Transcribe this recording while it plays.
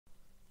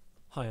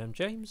Hi, I'm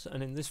James,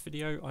 and in this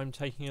video I'm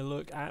taking a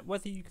look at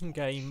whether you can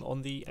game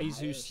on the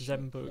ASUS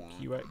Zenbook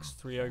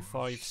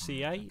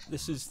UX305CA.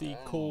 This is the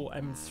Core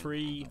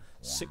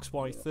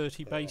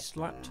M3-6Y30 based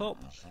laptop,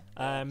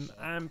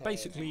 and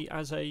basically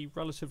as a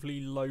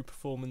relatively low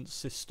performance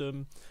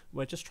system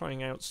we're just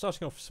trying out,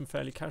 starting off with some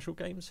fairly casual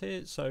games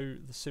here. So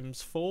The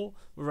Sims 4,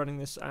 we're running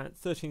this at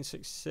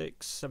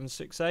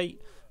 1366-768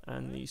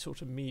 and the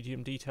sort of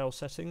medium detail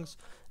settings,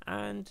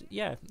 and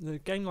yeah, the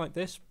game like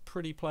this,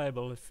 pretty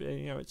playable. If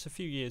you know, it's a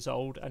few years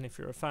old, and if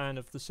you're a fan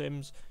of The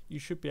Sims, you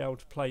should be able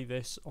to play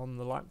this on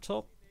the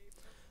laptop.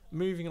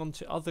 Moving on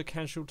to other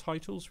casual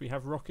titles, we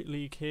have Rocket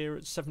League here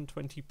at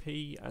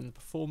 720p and the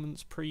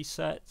performance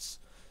presets,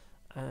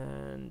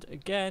 and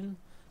again,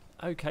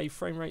 okay,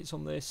 frame rates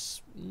on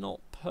this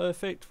not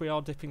perfect. We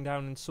are dipping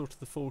down in sort of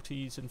the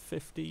 40s and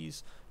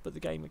 50s, but the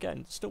game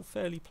again still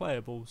fairly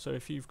playable. So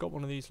if you've got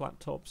one of these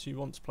laptops, you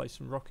want to play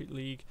some Rocket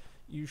League,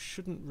 you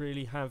shouldn't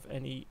really have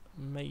any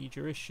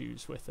major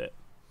issues with it.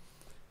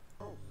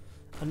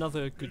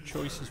 Another good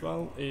choice as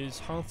well is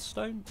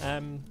Hearthstone,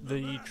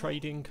 the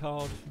trading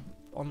card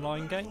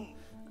online game,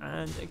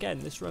 and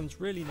again this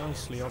runs really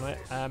nicely on it.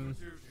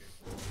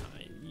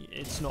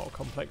 It's not a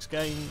complex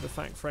game. The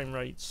fact frame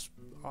rates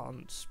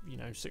aren't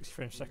 60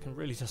 frames per second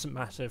really doesn't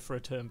matter for a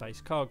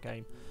turn-based card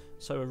game,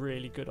 so a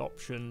really good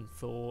option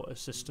for a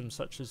system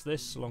such as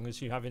this, so long as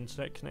you have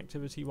internet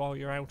connectivity while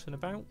you're out and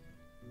about.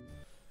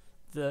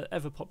 The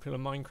ever popular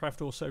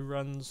Minecraft also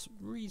runs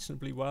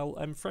reasonably well,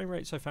 and frame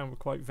rates I found were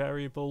quite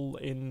variable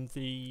in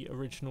the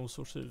original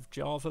sort of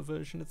Java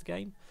version of the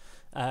game.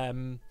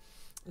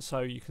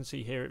 So you can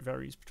see here it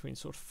varies between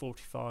sort of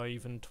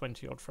 45 and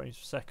 20 odd frames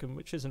per second,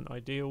 which isn't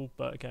ideal,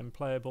 but again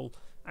playable,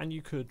 and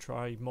you could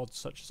try mods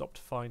such as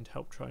Optifine to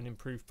help try and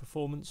improve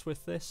performance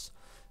with this.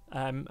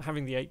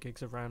 Having the 8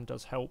 gigs of RAM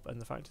does help, and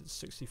the fact it's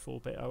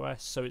 64-bit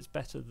OS, so it's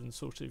better than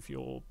sort of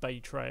your Bay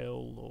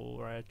Trail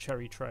or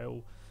Cherry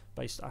Trail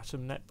based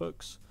Atom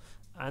netbooks.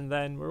 And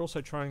then we're also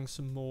trying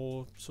some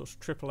more sort of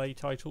AAA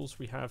titles.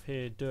 We have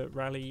here Dirt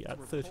Rally at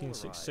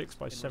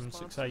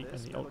 1366x768 and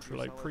the ultra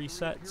low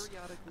presets,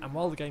 and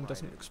while the game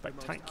doesn't look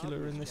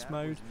spectacular in this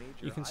mode,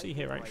 you can see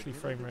here actually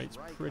frame rate's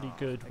pretty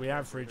good. We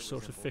average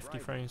sort of 50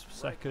 frames per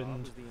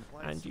second,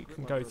 and you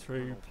can go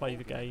through, play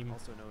the game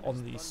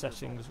on these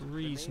settings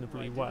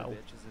reasonably well.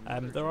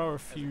 There are a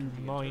few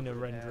minor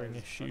rendering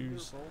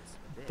issues,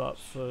 but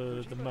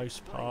for the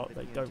most part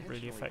they don't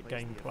really affect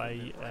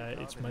gameplay.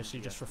 It's mostly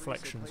just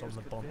reflections on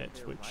the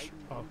bonnet which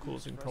are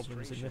causing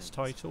problems in this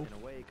title.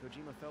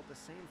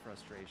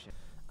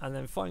 And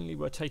then finally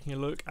we're taking a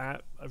look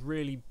at a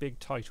really big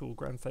title,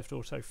 Grand Theft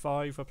Auto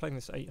 5. We're playing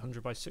this at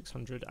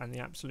 800x600 and the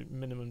absolute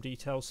minimum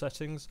detail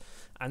settings,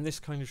 and this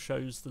kind of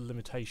shows the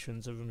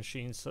limitations of a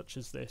machine such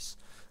as this,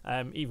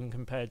 even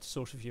compared to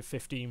sort of your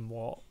 15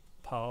 watt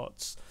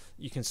parts.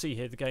 You can see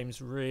here the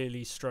game's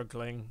really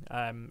struggling.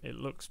 It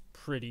looks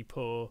pretty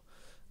poor,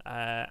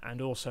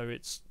 and also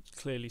it's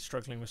clearly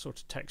struggling with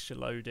sort of texture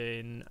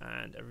loading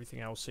and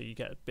everything else, so you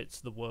get bits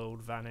of the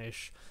world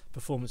vanish.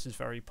 Performance is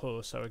very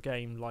poor, so a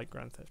game like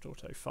Grand Theft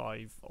Auto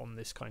 5 on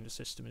this kind of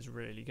system is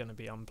really going to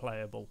be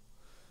unplayable.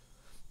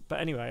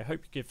 But anyway, I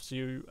hope it gives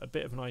you a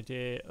bit of an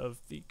idea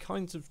of the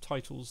kinds of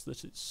titles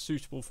that it's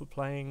suitable for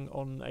playing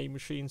on a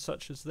machine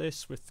such as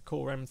this with the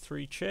Core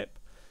M3 chip.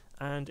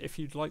 And if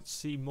you'd like to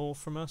see more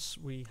from us,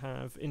 we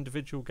have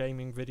individual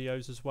gaming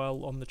videos as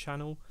well on the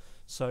channel,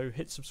 so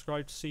hit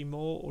subscribe to see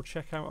more or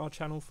check out our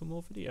channel for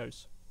more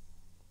videos.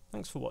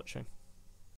 Thanks for watching.